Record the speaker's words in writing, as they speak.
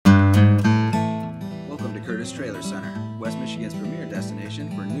Curtis Trailer Center, West Michigan's premier destination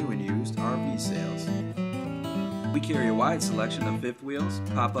for new and used RV sales. We carry a wide selection of fifth wheels,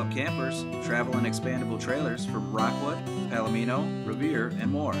 pop-up campers, travel and expandable trailers from Rockwood, Palomino, Revere, and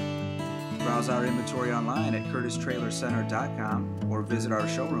more. Browse our inventory online at curtistrailercenter.com or visit our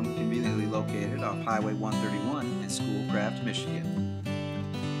showroom conveniently located off Highway 131 in Schoolcraft, Michigan.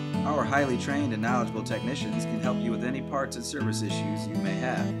 Our highly trained and knowledgeable technicians can help you with any parts and service issues you may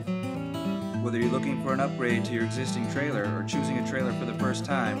have. Whether you're looking for an upgrade to your existing trailer or choosing a trailer for the first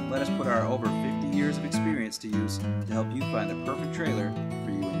time, let us put our over 50 years of experience to use to help you find the perfect trailer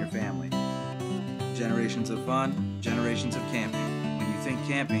for you and your family. Generations of fun, generations of camping. When you think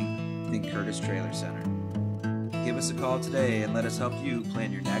camping, think Curtis Trailer Center. Give us a call today and let us help you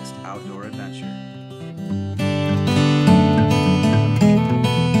plan your next outdoor adventure.